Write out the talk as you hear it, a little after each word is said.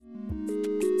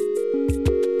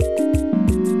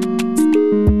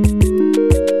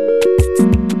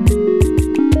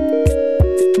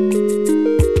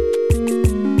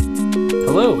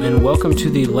to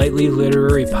the Lightly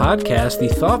Literary Podcast, the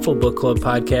thoughtful book club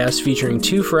podcast featuring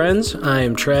two friends. I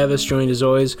am Travis, joined as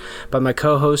always by my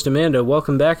co-host Amanda.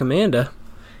 Welcome back, Amanda.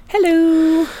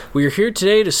 Hello. We are here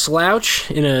today to slouch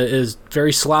in a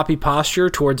very sloppy posture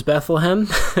towards Bethlehem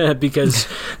because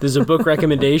there's a book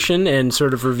recommendation and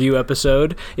sort of review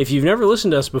episode. If you've never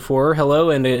listened to us before, hello,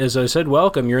 and as I said,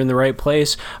 welcome. You're in the right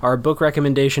place. Our book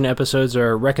recommendation episodes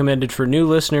are recommended for new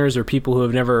listeners or people who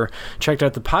have never checked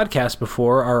out the podcast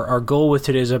before. Our goal with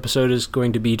today's episode is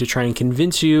going to be to try and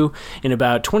convince you in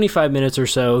about 25 minutes or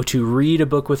so to read a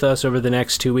book with us over the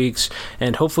next 2 weeks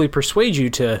and hopefully persuade you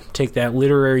to take that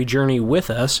literary journey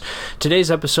with us. Today's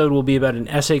episode will be about an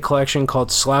essay collection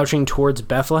called Slouching Towards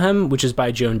Bethlehem, which is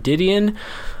by Joan Didion.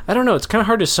 I don't know, it's kind of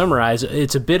hard to summarize.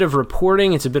 It's a bit of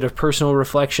reporting, it's a bit of personal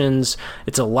reflections,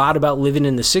 it's a lot about living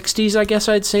in the 60s, I guess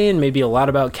I'd say, and maybe a lot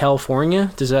about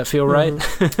California. Does that feel right?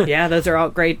 Yeah, those are all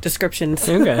great descriptions.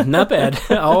 Okay, not bad.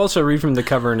 I'll also read from the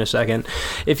cover in a second.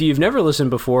 If you've never listened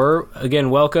before,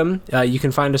 again, welcome. You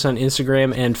can find us on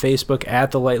Instagram and Facebook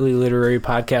at the Lightly Literary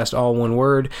Podcast, all one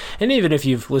word. And even if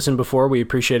you've listened before, we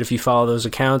appreciate if you follow those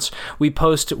accounts. We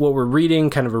post what we're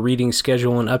reading, kind of a reading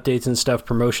schedule and updates and stuff,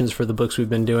 promotions for the books we've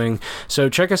been doing. So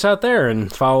check us out there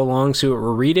and follow along, see what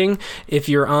we're reading. If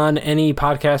you're on any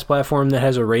podcast platform that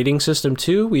has a rating system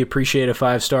too, we appreciate a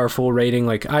 5-star full rating,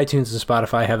 like iTunes and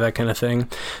Spotify have that kind of thing.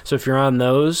 So if you're on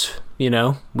those,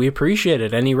 we appreciate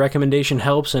it. Any recommendation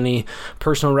helps, any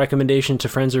personal recommendation to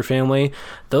friends or family,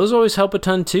 those always help a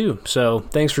ton too. So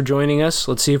thanks for joining us.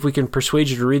 Let's see if we can persuade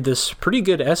you to read this pretty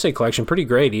good essay collection, pretty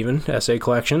great even, essay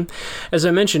collection. As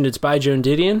I mentioned, it's by Joan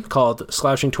Didion, called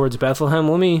Slouching Towards Bethlehem.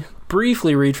 Let me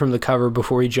briefly read from the cover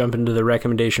before we jump into the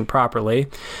recommendation properly.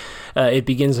 It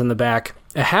begins on the back.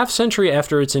 A half-century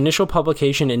after its initial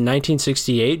publication in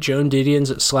 1968, Joan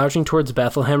Didion's Slouching Towards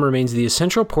Bethlehem remains the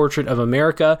essential portrait of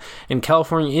America, and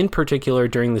California in particular,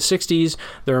 during the 60s.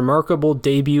 The remarkable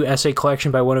debut essay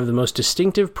collection by one of the most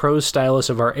distinctive prose stylists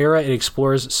of our era, it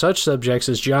explores such subjects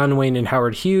as John Wayne and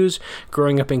Howard Hughes,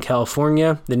 growing up in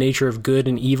California, the nature of good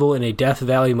and evil in a Death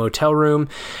Valley motel room,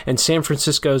 and San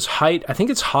Francisco's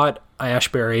hot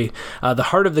Ashbury, the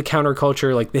heart of the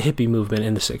counterculture, like the hippie movement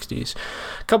in the 60s.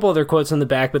 A couple other quotes on the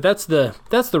back, but that's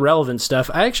the relevant stuff.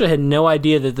 I actually had no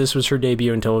idea that this was her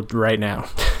debut until right now.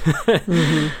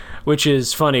 Which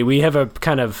is funny. We have a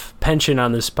kind of penchant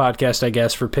on this podcast, I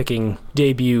guess, for picking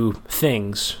debut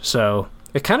things. So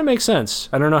it kind of makes sense.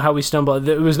 I don't know how we stumbled.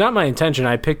 It was not my intention.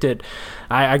 I picked it.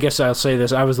 I guess I'll say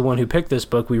this. I was the one who picked this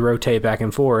book. We rotate back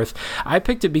and forth. I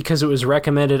picked it because it was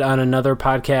recommended on another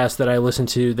podcast that I listened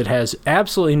to that has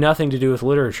absolutely nothing to do with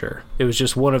literature. It was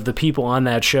just one of the people on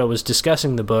that show was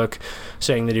discussing the book,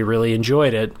 saying that he really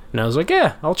enjoyed it. And I was like,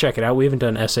 yeah, I'll check it out. We haven't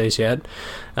done essays yet.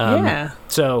 Yeah.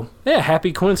 So, yeah,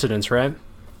 happy coincidence, right?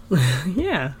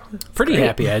 Yeah. Pretty great.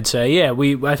 Happy, I'd say. Yeah,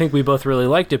 I think we both really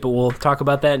liked it, but we'll talk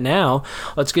about that now.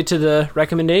 Let's get to the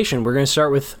recommendation. We're going to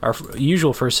start with our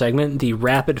usual first segment, the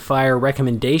rapid fire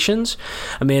recommendations.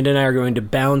 Amanda and I are going to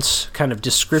bounce kind of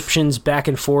descriptions back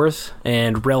and forth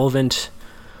and relevant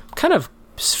kind of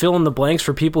fill in the blanks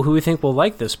for people who we think will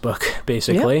like this book,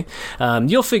 basically. Yep.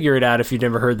 You'll figure it out if you've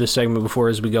never heard this segment before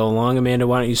as we go along. Amanda,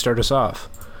 why don't you start us off?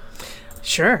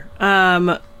 Sure.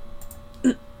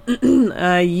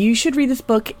 You should read this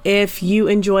book if you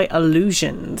enjoy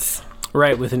illusions.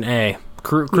 Right, with an A.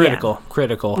 Critical.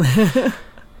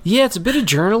 Yeah, it's a bit of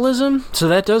journalism, so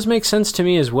that does make sense to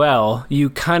me as well.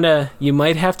 You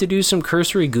might have to do some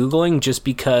cursory Googling just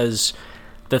because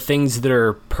the things that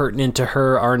are pertinent to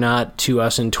her are not to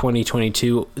us in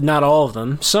 2022. Not all of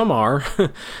them. Some are.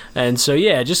 And so,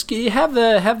 yeah, just have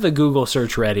the Google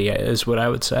search ready is what I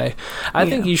would say. I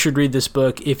think you should read this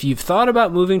book if you've thought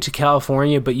about moving to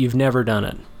California, but you've never done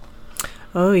it.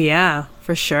 Oh, yeah,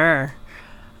 for sure.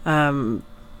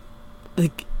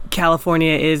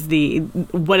 California is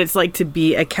what it's like to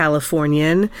be a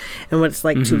Californian and what it's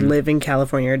like to live in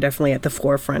California are definitely at the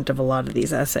forefront of a lot of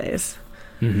these essays.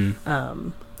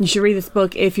 You should read this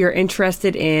book if you're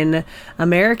interested in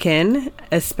American,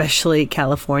 especially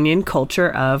Californian culture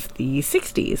of the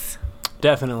 60s.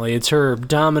 Definitely. It's her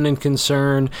dominant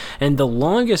concern, and the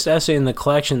longest essay in the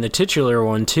collection, the titular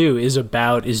one too, is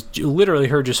literally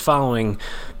her just following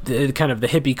the kind of the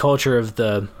hippie culture of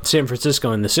the San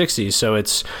Francisco in the 60s. So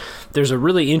there's a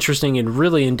really interesting and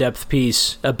really in-depth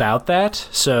piece about that.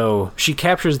 So she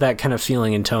captures that kind of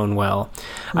feeling and tone well.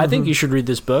 I think you should read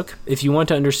this book if you want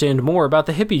to understand more about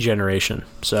the hippie generation.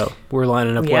 So we're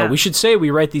lining up well. We should say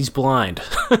we write these blind.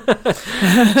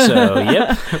 So,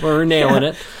 yep, we're nailing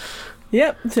it.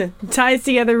 Yep, ties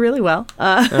together really well.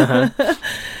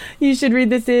 You should read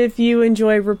this if you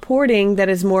enjoy reporting that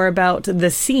is more about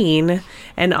the scene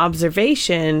and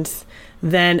observations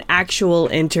than actual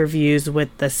interviews with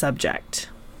the subject.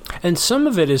 And some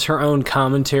of it is her own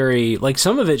commentary. Like,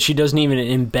 some of it she doesn't even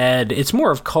embed. It's more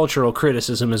of cultural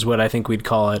criticism is what I think we'd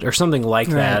call it, or something like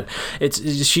that.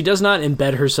 She does not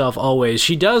embed herself always.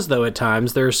 She does, though, at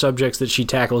times. There are subjects that she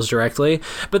tackles directly.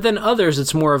 But then others,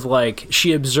 it's more of like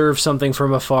she observes something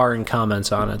from afar and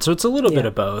comments on it. So it's a little bit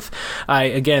of both. I,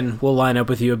 again, will line up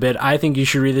with you a bit. I think you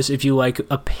should read this if you like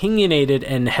opinionated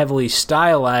and heavily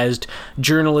stylized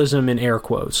journalism in air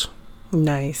quotes.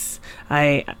 Nice.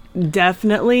 I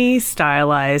definitely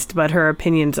stylized, but her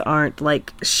opinions aren't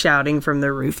like shouting from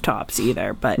the rooftops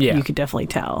either, but you could definitely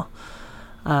tell.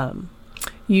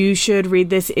 You should read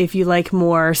this if you like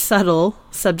more subtle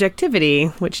subjectivity,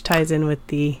 which ties in with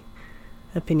the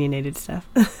opinionated stuff.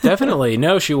 Definitely.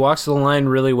 No, she walks the line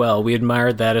really well. We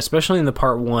admired that, especially in the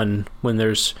part one when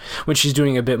she's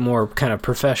doing a bit more kind of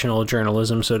professional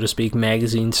journalism, so to speak,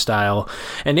 magazine style.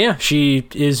 And yeah, she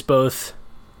is both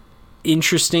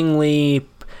interestingly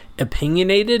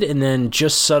opinionated and then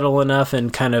just subtle enough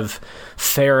and kind of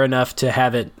fair enough to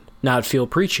have it not feel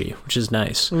preachy, which is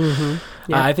nice. Mm-hmm.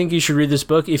 Yeah. I think you should read this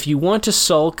book if you want to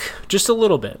sulk just a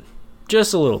little bit.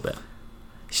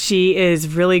 She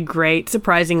is really great,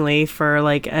 surprisingly, for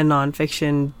like a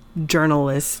nonfiction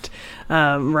journalist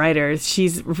writer.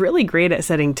 She's really great at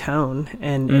setting tone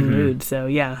and mood. So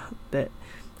yeah,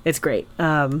 it's great.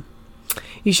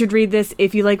 You should read this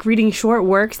if you like reading short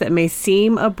works that may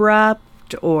seem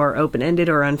abrupt or open-ended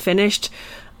or unfinished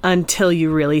until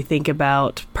you really think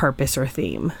about purpose or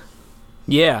theme.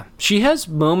 Yeah, she has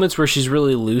moments where she's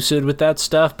really lucid with that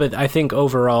stuff, but I think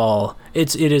overall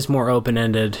it is more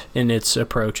open-ended in its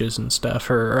approaches and stuff.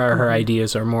 Her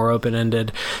ideas are more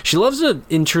open-ended. She loves an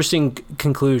interesting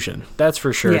conclusion, that's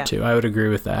for sure, too. I would agree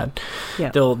with that. Yeah.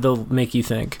 They'll make you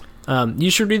think. You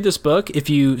should read this book if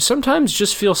you sometimes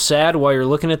just feel sad while you're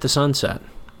looking at the sunset.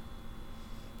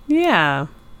 Yeah,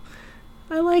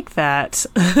 I like that.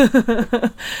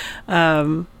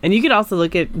 And you could also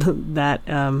look at that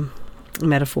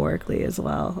metaphorically as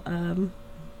well.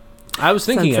 I was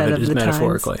thinking of it as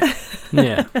metaphorically.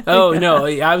 Yeah. Oh, no,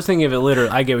 I was thinking of it literally.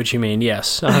 I get what you mean.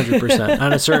 Yes, 100%.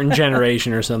 On a certain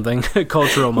generation or something, a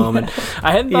cultural moment.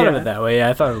 I hadn't thought of it that way. Yeah,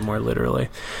 I thought of it more literally.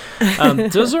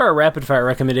 Those are our rapid-fire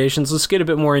recommendations. Let's get a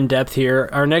bit more in-depth here.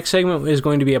 Our next segment is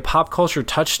going to be a pop culture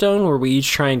touchstone where we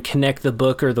each try and connect the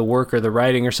book or the work or the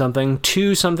writing or something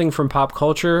to something from pop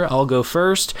culture. I'll go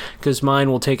first because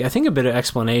mine will take, I think, a bit of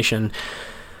explanation.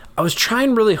 I was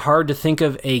trying really hard to think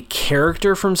of a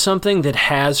character from something that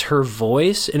has her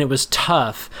voice, and it was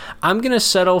tough. I'm going to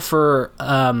settle for...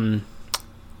 do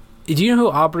you know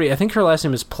who Aubrey... I think her last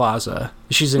name is Plaza.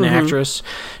 She's an actress.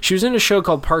 She was in a show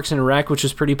called Parks and Rec, which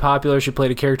was pretty popular. She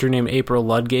played a character named April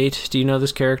Ludgate. Do you know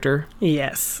this character?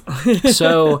 Yes.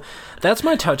 So that's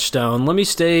my touchstone. Let me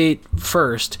state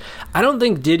first, I don't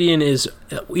think Didion is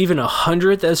even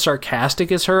 100th as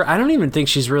sarcastic as her. I don't even think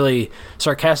she's really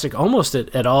sarcastic almost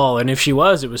at all. And if she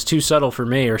was, it was too subtle for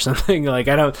me or something. Like,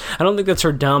 I don't think that's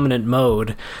her dominant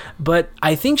mode. But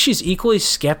I think she's equally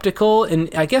skeptical.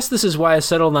 And I guess this is why I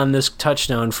settled on this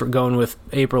touchstone for going with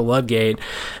April Ludgate.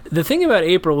 The thing about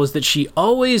April was that she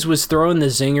always was throwing the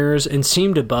zingers and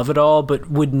seemed above it all, but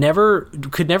could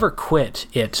never quit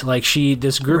it. Like,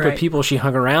 this group of people she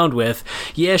hung around with,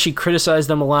 she criticized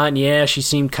them a lot, and she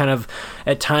seemed kind of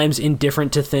at times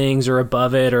indifferent to things or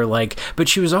above it, or like, but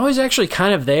she was always actually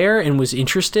kind of there and was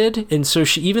interested. And so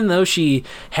she, even though she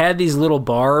had these little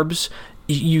barbs,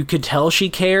 you could tell she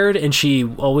cared, and she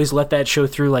always let that show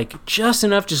through, like, just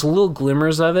enough, just little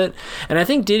glimmers of it. And I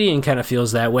think Didion kind of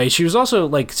feels that way. She was also,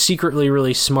 like, secretly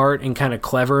really smart and kind of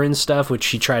clever and stuff, which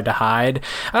she tried to hide.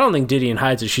 I don't think Didion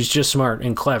hides it. She's just smart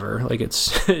and clever. Like,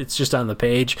 it's just on the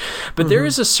page. But there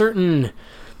is a certain...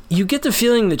 You get the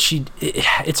feeling that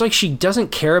it's like she doesn't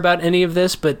care about any of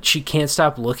this, but she can't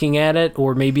stop looking at it,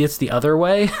 or maybe it's the other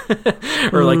way,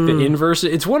 or like the inverse.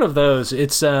 It's one of those.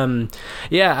 It's, I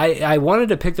wanted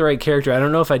to pick the right character. I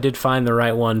don't know if I did find the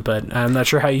right one, but I'm not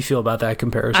sure how you feel about that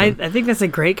comparison. I think that's a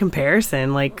great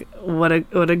comparison. Like, what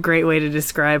a great way to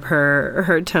describe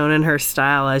her tone and her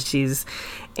style as she's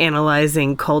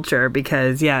analyzing culture,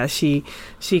 because, she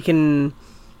can...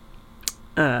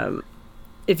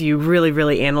 if you really,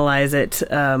 really analyze it,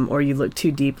 or you look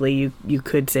too deeply, you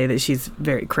could say that she's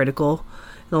very critical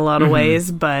in a lot of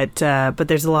ways, but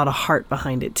there's a lot of heart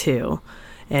behind it too,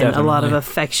 and a lot of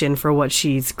affection for what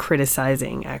she's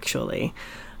criticizing, actually.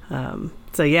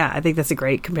 I think that's a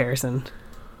great comparison.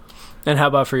 And how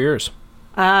about for yours?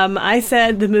 I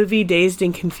said the movie Dazed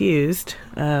and Confused.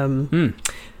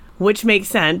 which makes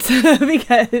sense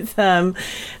because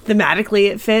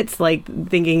thematically it fits, like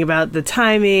thinking about the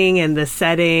timing and the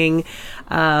setting.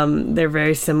 They're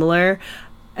very similar.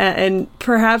 And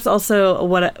perhaps also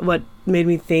what made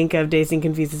me think of Dazed and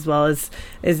Confused as well is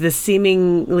the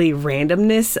seemingly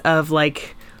randomness of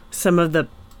like some of the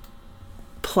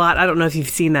plot. I don't know if you've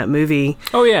seen that movie.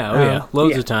 Oh yeah.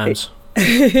 Loads of times.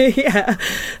 Yeah.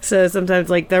 So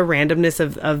sometimes like the randomness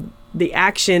of the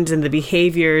actions and the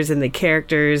behaviors and the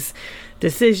characters'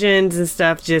 decisions and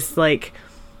stuff, just like,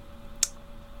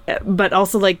 but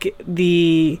also like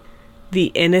the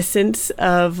innocence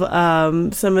of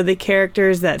some of the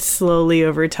characters that slowly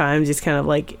over time just kind of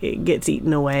like it gets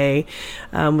eaten away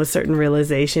with certain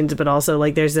realizations, but also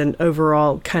like there's an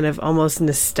overall kind of almost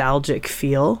nostalgic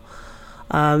feel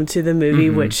to the movie,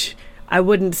 which I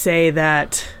wouldn't say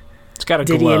that it's got a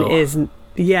Didion glow. is.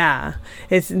 Yeah,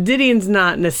 Didion's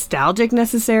not nostalgic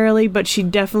necessarily, but she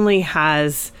definitely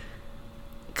has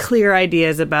clear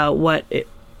ideas about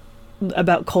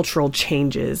about cultural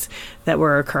changes that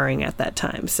were occurring at that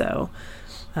time. So,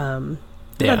 I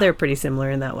thought they're pretty similar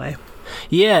in that way.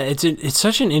 Yeah, it's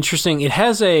such an interesting. It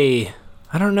has I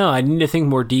don't know. I need to think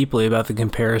more deeply about the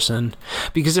comparison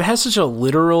because it has such a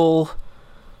literal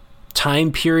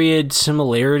time period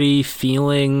similarity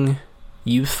feeling.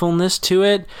 Youthfulness to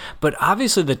it, but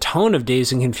obviously the tone of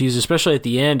Dazed and Confused, especially at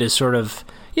the end, is sort of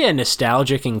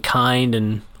nostalgic and kind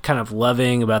and kind of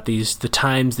loving about the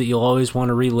times that you'll always want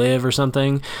to relive or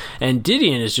something. And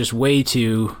Didion is just way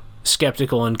too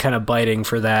skeptical and kind of biting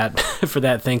for that for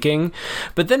that thinking.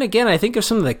 But then again, I think of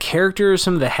some of the characters,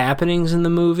 some of the happenings in the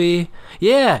movie.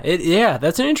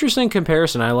 That's an interesting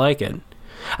comparison. I like it.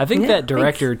 I think that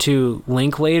director too,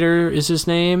 Linklater is his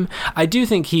name. I do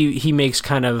think he makes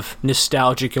kind of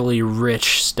nostalgically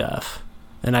rich stuff,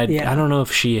 and I don't know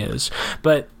if she is,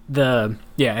 but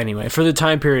anyway, for the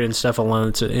time period and stuff alone,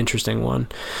 it's an interesting one.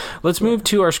 Let's move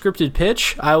to our scripted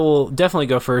pitch. I will definitely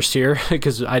go first here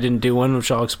because I didn't do one,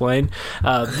 which I'll explain.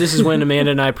 This is when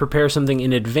Amanda and I prepare something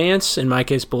in advance, in my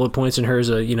case bullet points, and hers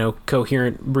a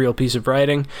coherent real piece of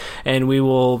writing, and we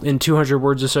will in 200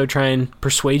 words or so try and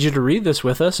persuade you to read this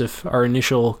with us if our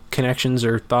initial connections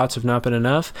or thoughts have not been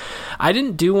enough. I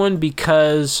didn't do one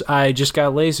because I just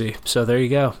got lazy, so there you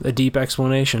go, a deep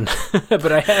explanation.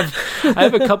 But I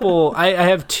have a couple.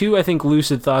 I have two, I think,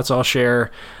 lucid thoughts I'll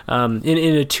share in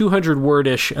a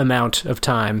 200-word-ish amount of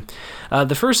time.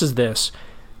 The first is this.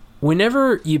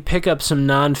 Whenever you pick up some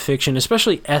nonfiction,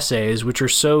 especially essays, which are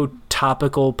so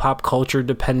topical, pop culture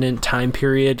dependent, time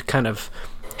period, kind of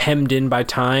hemmed in by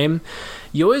time,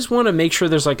 you always want to make sure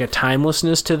there's like a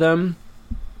timelessness to them.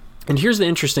 And here's the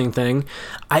interesting thing.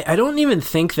 I don't even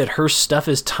think that her stuff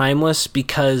is timeless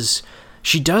because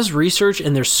she does research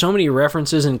and there's so many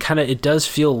references and kind of it does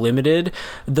feel limited.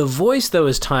 The voice, though,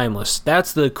 is timeless.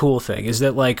 That's the cool thing, is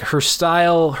that like her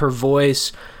style, her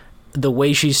voice, the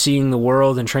way she's seeing the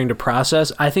world and trying to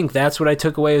process, I think that's what I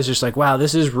took away, is just like, wow,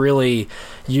 this is really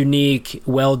unique,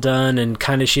 well done, and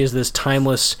kind of she has this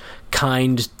timeless,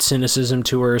 kind cynicism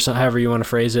to her, so however you want to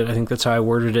phrase it. I think that's how I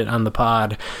worded it on the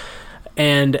pod.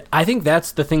 And I think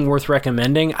that's the thing worth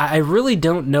recommending. I really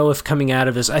don't know if coming out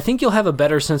of this, I think you'll have a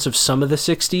better sense of some of the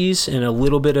 60s and a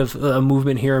little bit of a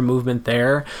movement here, a movement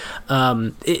there.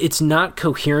 It's not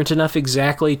coherent enough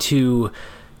exactly to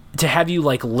have you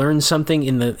like learn something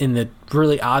in the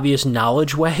really obvious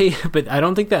knowledge way, but I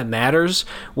don't think that matters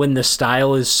when the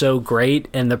style is so great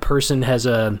and the person has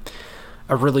a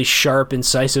really sharp,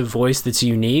 incisive voice that's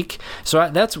unique. So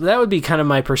that would be kind of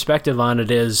my perspective on it,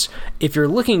 is if you're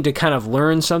looking to kind of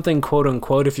learn something, quote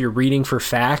unquote, if you're reading for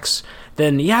facts,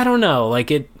 then I don't know,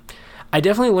 like I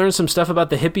definitely learned some stuff about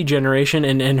the hippie generation,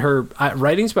 and her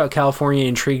writings about California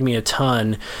intrigued me a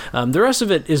ton. The rest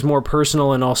of it is more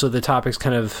personal, and also the topics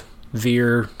kind of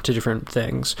veer to different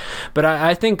things. But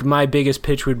I think my biggest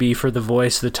pitch would be for the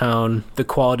voice, the tone, the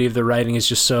quality of the writing is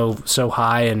just so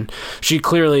high, and she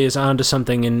clearly is onto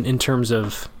something in terms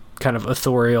of kind of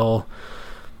authorial,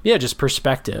 just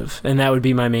perspective, and that would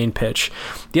be my main pitch.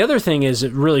 The other thing is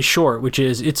really short, which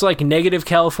is it's like negative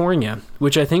California,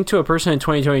 which I think to a person in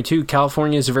 2022,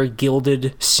 California is a very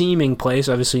gilded seeming place.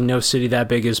 Obviously no city that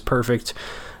big is perfect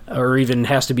or even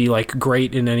has to be like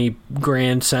great in any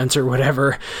grand sense or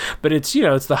whatever, but it's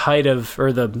it's the height of,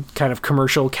 or the kind of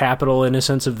commercial capital in a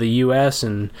sense of the US,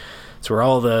 and it's where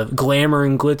all the glamour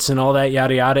and glitz and all that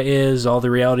yada yada is, all the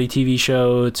reality TV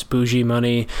show, it's bougie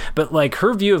money. But like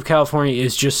her view of California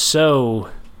is just so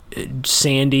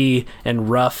sandy and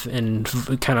rough and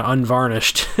kind of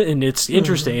unvarnished, and it's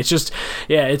interesting. It's just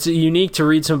it's unique to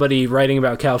read somebody writing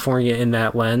about California in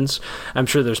that lens. I'm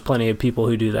sure there's plenty of people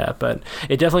who do that, but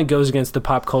it definitely goes against the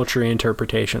pop culture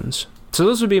interpretations. So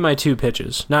those would be my 2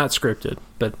 pitches, not scripted,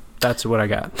 but that's what I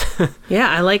got. Yeah,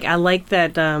 I like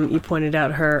that you pointed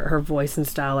out her voice and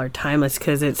style are timeless,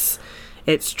 because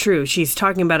it's true. She's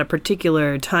talking about a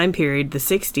particular time period, the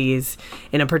 60s,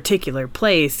 in a particular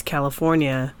place,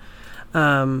 California,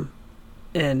 and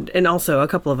also a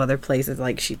couple of other places,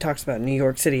 like she talks about New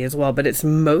York City as well, but it's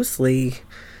mostly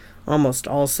almost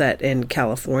all set in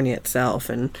California itself,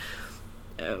 and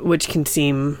which can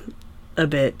seem a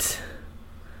bit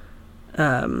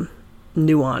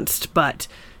nuanced, but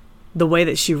the way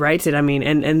that she writes it, I mean,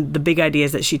 and the big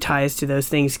ideas that she ties to those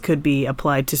things could be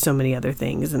applied to so many other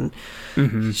things, and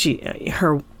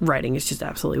her writing is just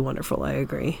absolutely wonderful. I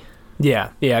agree. Yeah.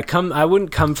 I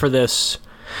wouldn't come for this.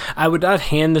 I would not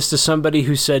hand this to somebody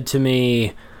who said to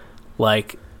me,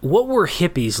 like, what were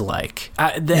hippies like?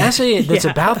 The essay that's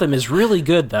about them is really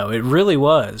good, though. It really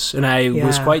was, and I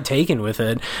was quite taken with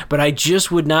it. But I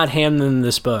just would not hand them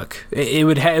this book. It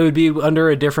would be under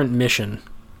a different mission.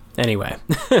 Anyway.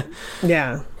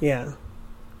 Yeah.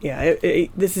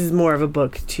 This is more of a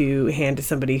book to hand to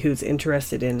somebody who's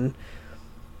interested in,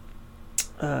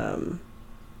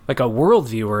 like a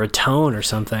worldview or a tone or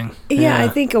something. Yeah, I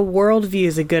think a worldview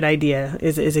is a good idea.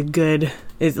 Is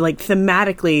like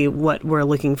thematically what we're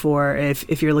looking for.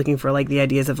 If you're looking for like the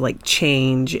ideas of like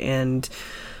change and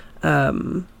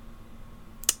the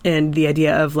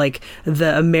idea of like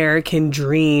the American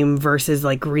dream versus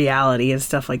like reality and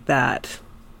stuff like that.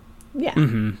 Yeah.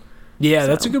 Mm-hmm. Yeah,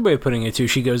 that's a good way of putting it too.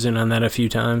 She goes in on that a few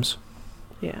times.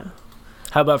 Yeah.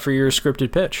 How about for your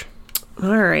scripted pitch?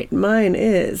 All right, mine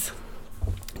is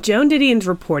Joan Didion's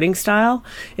reporting style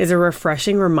is a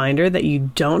refreshing reminder that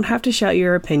you don't have to shout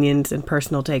your opinions and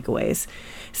personal takeaways.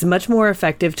 It's much more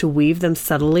effective to weave them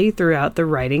subtly throughout the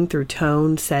writing through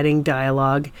tone, setting,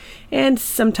 dialogue, and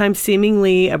sometimes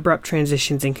seemingly abrupt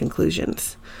transitions and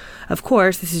conclusions. Of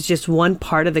course, this is just one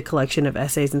part of the collection of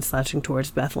essays in Slouching Towards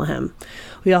Bethlehem.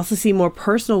 We also see more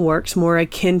personal works more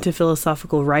akin to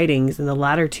philosophical writings in the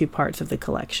latter 2 parts of the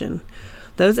collection.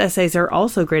 Those essays are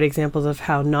also great examples of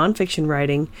how nonfiction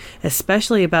writing,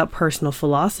 especially about personal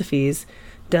philosophies,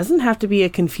 doesn't have to be a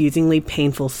confusingly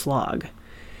painful slog.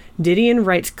 Didion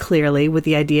writes clearly with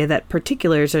the idea that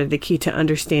particulars are the key to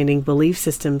understanding belief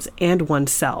systems and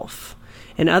oneself.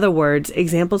 In other words,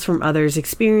 examples from others'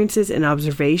 experiences and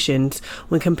observations,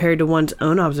 when compared to one's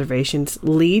own observations,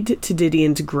 lead to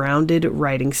Didion's grounded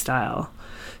writing style.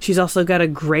 She's also got a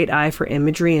great eye for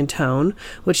imagery and tone,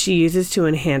 which she uses to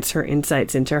enhance her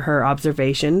insights into her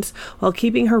observations while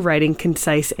keeping her writing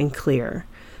concise and clear.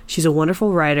 She's a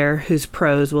wonderful writer whose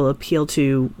prose will appeal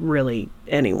to really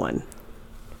anyone.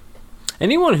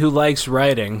 Anyone who likes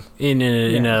writing in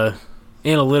a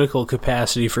analytical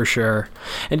capacity, for sure.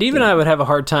 And even I would have a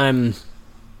hard time,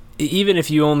 even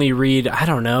if you only read, I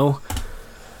don't know.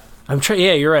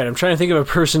 Yeah, you're right. I'm trying to think of a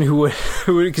person who would,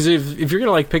 because if you're going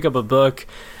to like pick up a book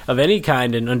of any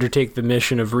kind and undertake the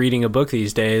mission of reading a book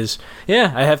these days,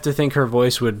 yeah, I have to think her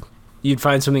voice you'd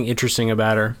find something interesting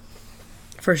about her.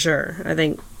 For sure. I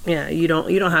think, you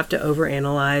don't have to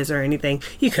overanalyze or anything.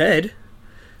 You could.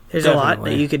 There's a lot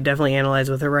that you could definitely analyze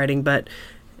with her writing, but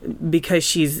because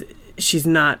she's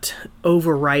not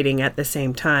overwriting at the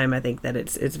same time, I think that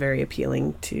it's very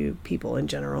appealing to people in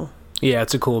general. Yeah,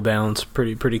 it's a cool balance.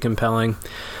 Pretty compelling.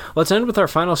 Let's end with our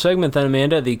final segment then,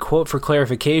 Amanda, the quote for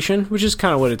clarification, which is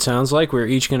kind of what it sounds like. We're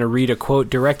each going to read a quote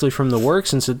directly from the work.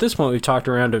 Since at this point we've talked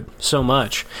around it so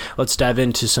much, let's dive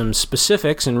into some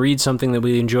specifics and read something that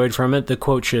we enjoyed from it. The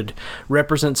quote should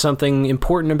represent something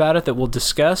important about it that we'll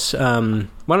discuss. Why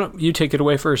don't you take it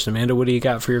away first, Amanda? What do you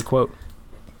got for your quote?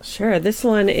 Sure. This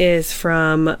one is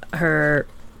from her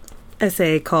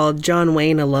essay called John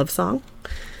Wayne, A Love Song,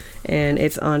 and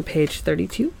it's on page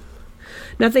 32.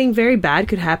 Nothing very bad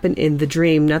could happen in the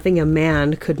dream, nothing a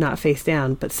man could not face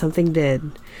down, but something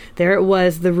did. There it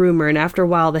was, the rumor, and after a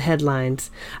while the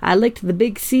headlines. I licked the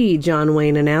big C, John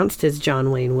Wayne announced, as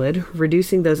John Wayne would,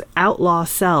 reducing those outlaw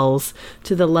cells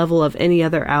to the level of any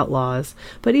other outlaws.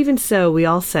 But even so, we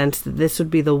all sensed that this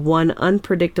would be the one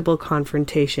unpredictable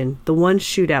confrontation, the one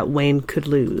shootout Wayne could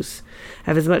lose.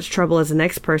 I have as much trouble as the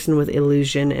next person with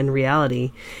illusion and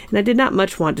reality, and I did not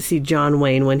much want to see John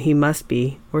Wayne when he must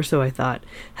be, or so I thought,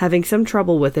 having some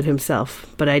trouble with it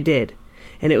himself, but I did.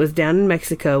 And it was down in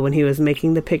Mexico when he was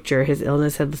making the picture his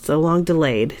illness had so long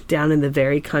delayed, down in the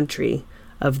very country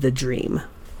of the dream.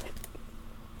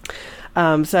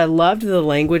 So I loved the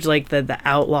language, like the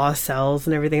outlaw cells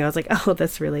and everything. I was like, oh,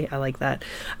 I like that.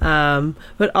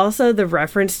 But also the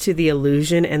reference to the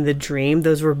illusion and the dream,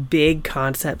 those were big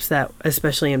concepts that,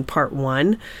 especially in part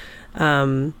 1,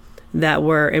 that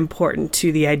were important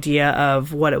to the idea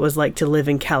of what it was like to live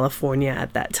in California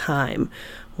at that time,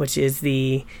 which is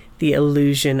the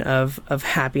illusion of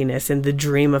happiness and the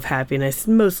dream of happiness,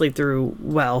 mostly through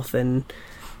wealth and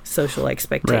social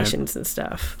expectations and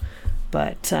stuff.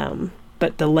 But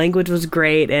the language was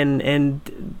great, and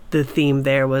the theme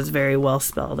there was very well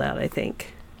spelled out, I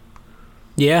think.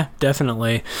 Yeah,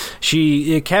 definitely.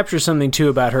 It captures something too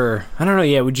about her. I don't know.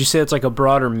 Yeah, would you say it's like a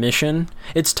broader mission?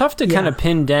 It's tough to kind of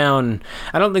pin down.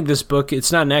 I don't think this book,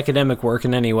 it's not an academic work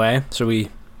in any way. So we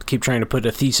keep trying to put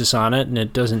a thesis on it, and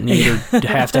it doesn't need or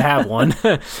have to have one.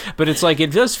 But it's like,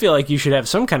 it does feel like you should have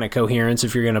some kind of coherence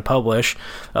if you're going to publish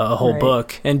a whole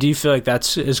book. And do you feel like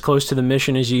that's as close to the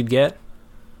mission as you'd get?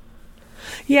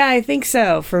 Yeah, I think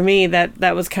so. For me,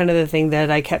 that was kind of the thing that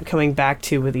I kept coming back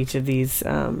to with each of these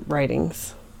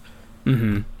writings.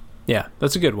 Mm-hmm. Yeah,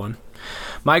 that's a good one.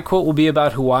 My quote will be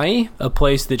about Hawaii, a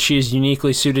place that she is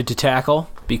uniquely suited to tackle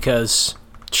because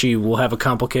she will have a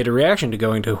complicated reaction to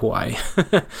going to Hawaii,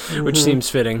 which seems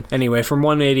fitting. Anyway, from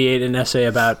 188, an essay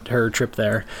about her trip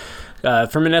there.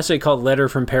 From an essay called Letter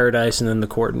from Paradise and then the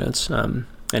coordinates.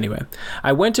 Anyway,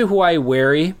 I went to Hawaii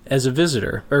wary as a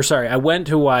visitor. I went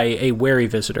to Hawaii a wary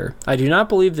visitor. I do not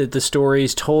believe that the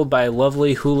stories told by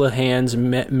lovely hula hands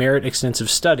merit extensive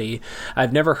study.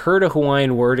 I've never heard a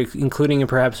Hawaiian word, including and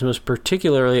perhaps most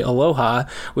particularly aloha,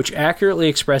 which accurately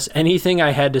express anything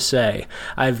I had to say.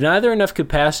 I have neither enough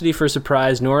capacity for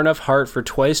surprise nor enough heart for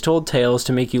twice-told tales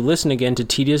to make you listen again to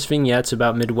tedious vignettes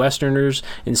about Midwesterners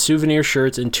in souvenir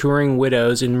shirts and touring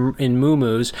widows in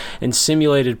muumuus and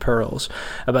simulated pearls,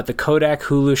 about the Kodak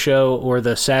Hulu show or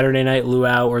the Saturday Night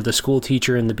Luau or the school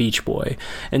teacher and the Beach Boy.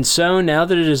 And so, now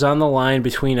that it is on the line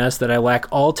between us that I lack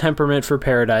all temperament for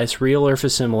paradise, real or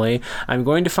facsimile, I'm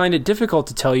going to find it difficult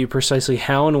to tell you precisely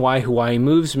how and why Hawaii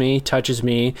moves me, touches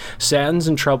me, saddens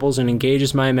and troubles and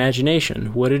engages my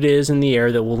imagination, what it is in the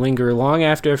air that will linger long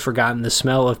after I've forgotten the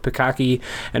smell of pikaki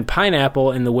and pineapple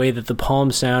and the way that the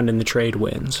palms sound in the trade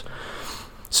winds.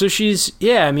 So she's,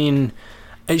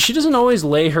 she doesn't always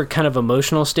lay her kind of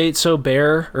emotional state so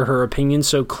bare or her opinion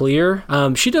so clear.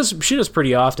 She does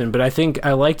pretty often, but I think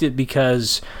I liked it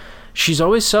because she's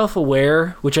always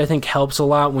self-aware, which I think helps a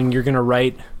lot when you're going to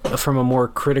write from a more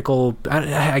critical,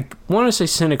 I want to say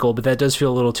cynical, but that does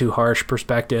feel a little too harsh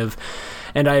perspective.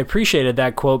 And I appreciated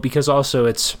that quote because also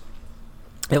it's,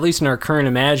 at least in our current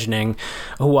imagining,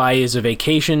 Hawaii is a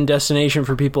vacation destination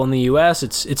for people in the U.S.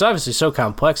 It's obviously so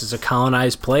complex. It's a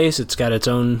colonized place. It's got its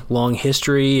own long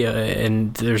history,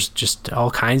 and there's just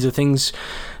all kinds of things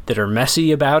that are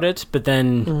messy about it. But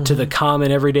then to the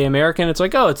common everyday American, it's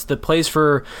like, oh, it's the place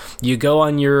for you go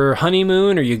on your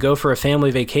honeymoon or you go for a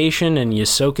family vacation and you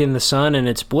soak in the sun, and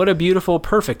it's what a beautiful,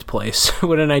 perfect place.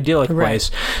 What an idyllic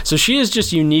place. So she is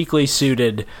just uniquely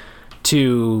suited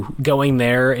to going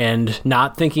there and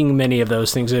not thinking many of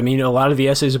those things. I mean, a lot of the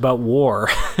essays about war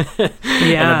and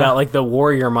about like the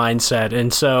warrior mindset.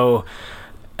 And so,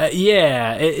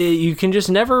 you can just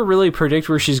never really predict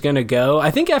where she's going to go. I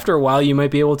think after a while you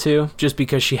might be able to, just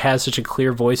because she has such a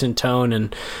clear voice and tone,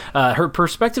 and her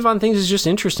perspective on things is just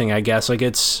interesting, I guess. Like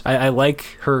I like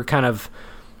her kind of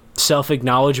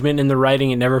self-acknowledgement in the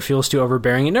writing. It never feels too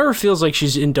overbearing. It never feels like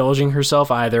she's indulging herself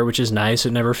either, which is nice.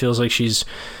 It never feels like she's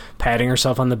patting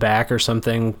herself on the back or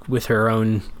something with her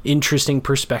own interesting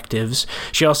perspectives.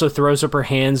 She also throws up her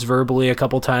hands verbally a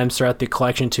couple times throughout the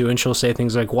collection too, and she'll say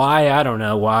things like, why, I don't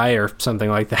know, why, or something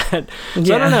like that.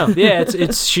 So I don't know. Yeah,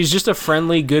 it's she's just a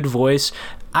friendly, good voice.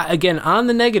 Again, on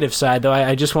the negative side, though,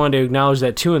 I just wanted to acknowledge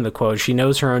that too in the quote. She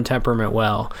knows her own temperament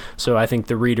well, so I think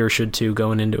the reader should too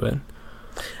going into it.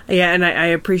 Yeah, and I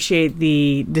appreciate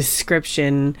the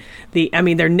description.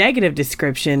 They're negative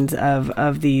descriptions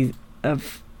of the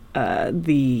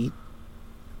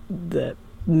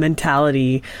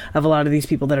mentality of a lot of these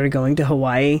people that are going to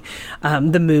Hawaii.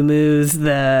 The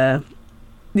muumuus,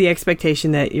 the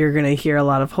expectation that you're going to hear a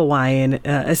lot of Hawaiian,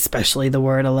 especially the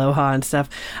word aloha and stuff.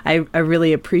 I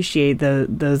really appreciate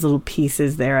those little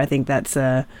pieces there. I think that's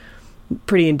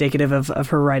pretty indicative of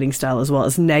her writing style as well.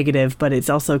 It's negative, but it's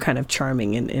also kind of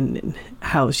charming in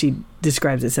how she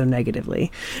describes it so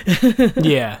negatively.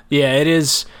 Yeah, it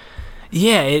is.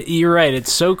 Yeah, you're right.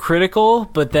 It's so critical,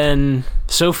 but then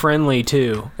so friendly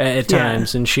too at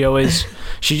times. And she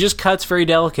just cuts very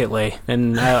delicately,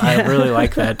 and I really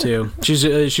like that too. She's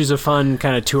a fun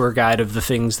kind of tour guide of the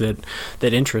things that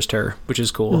interest her, which is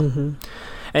cool. Mm-hmm.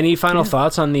 Any final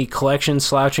thoughts on the collection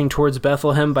 "Slouching Towards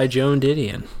Bethlehem" by Joan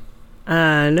Didion?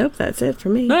 Nope, that's it for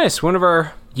me. Nice. One of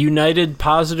our united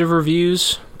positive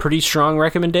reviews. Pretty strong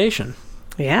recommendation.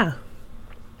 Yeah.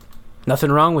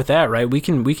 Nothing wrong with that, right? We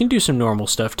can do some normal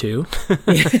stuff too.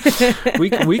 we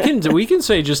can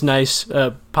say just nice,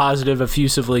 positive,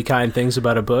 effusively kind things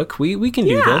about a book. We can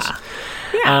do this.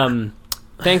 Yeah.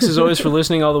 Thanks as always for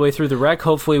listening all the way through the rec.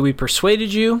 Hopefully we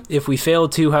persuaded you. If we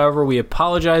failed to, however, we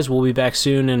apologize. We'll be back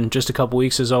soon in just a couple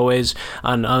weeks, as always,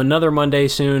 on another Monday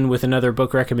soon with another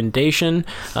book recommendation.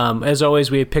 As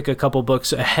always, we pick a couple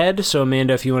books ahead. So,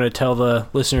 Amanda, if you want to tell the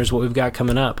listeners what we've got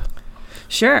coming up.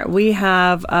 Sure. We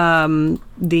have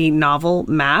the novel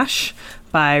MASH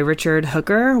by Richard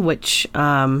Hooker, which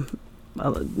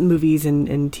movies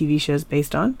and TV shows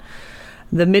based on.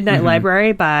 The Midnight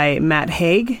Library by Matt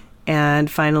Haig. And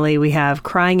finally, we have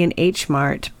Crying in H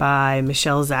Mart by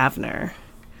Michelle Zavner.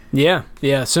 Yeah.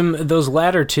 Those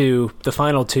latter two, the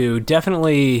final two,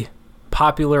 definitely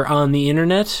popular on the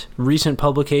internet, recent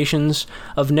publications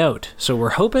of note. So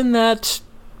we're hoping that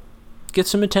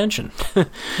gets some attention.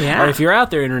 Yeah. Or if you're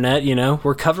out there, internet,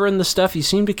 we're covering the stuff you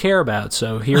seem to care about.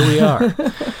 So here we are.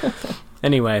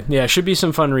 Anyway, yeah, should be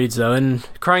some fun reads, though. And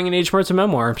Crying in H Mart's a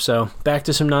memoir, so back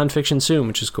to some nonfiction soon,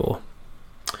 which is cool.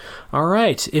 All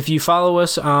right. If you follow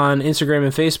us on Instagram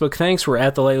and Facebook, thanks. We're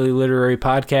at the Lightly Literary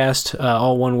Podcast,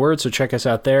 all one word, so check us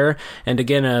out there. And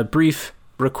again, a brief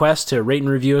request to rate and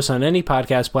review us on any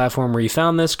podcast platform where you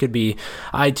found this. Could be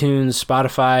iTunes,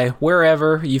 Spotify,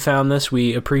 wherever you found this.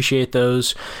 We appreciate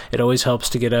those. It always helps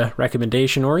to get a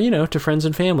recommendation or, to friends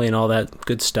and family and all that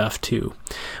good stuff too.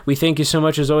 We thank you so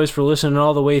much as always for listening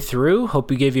all the way through. Hope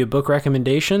we gave you a book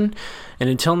recommendation. And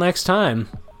until next time,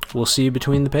 we'll see you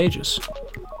between the pages.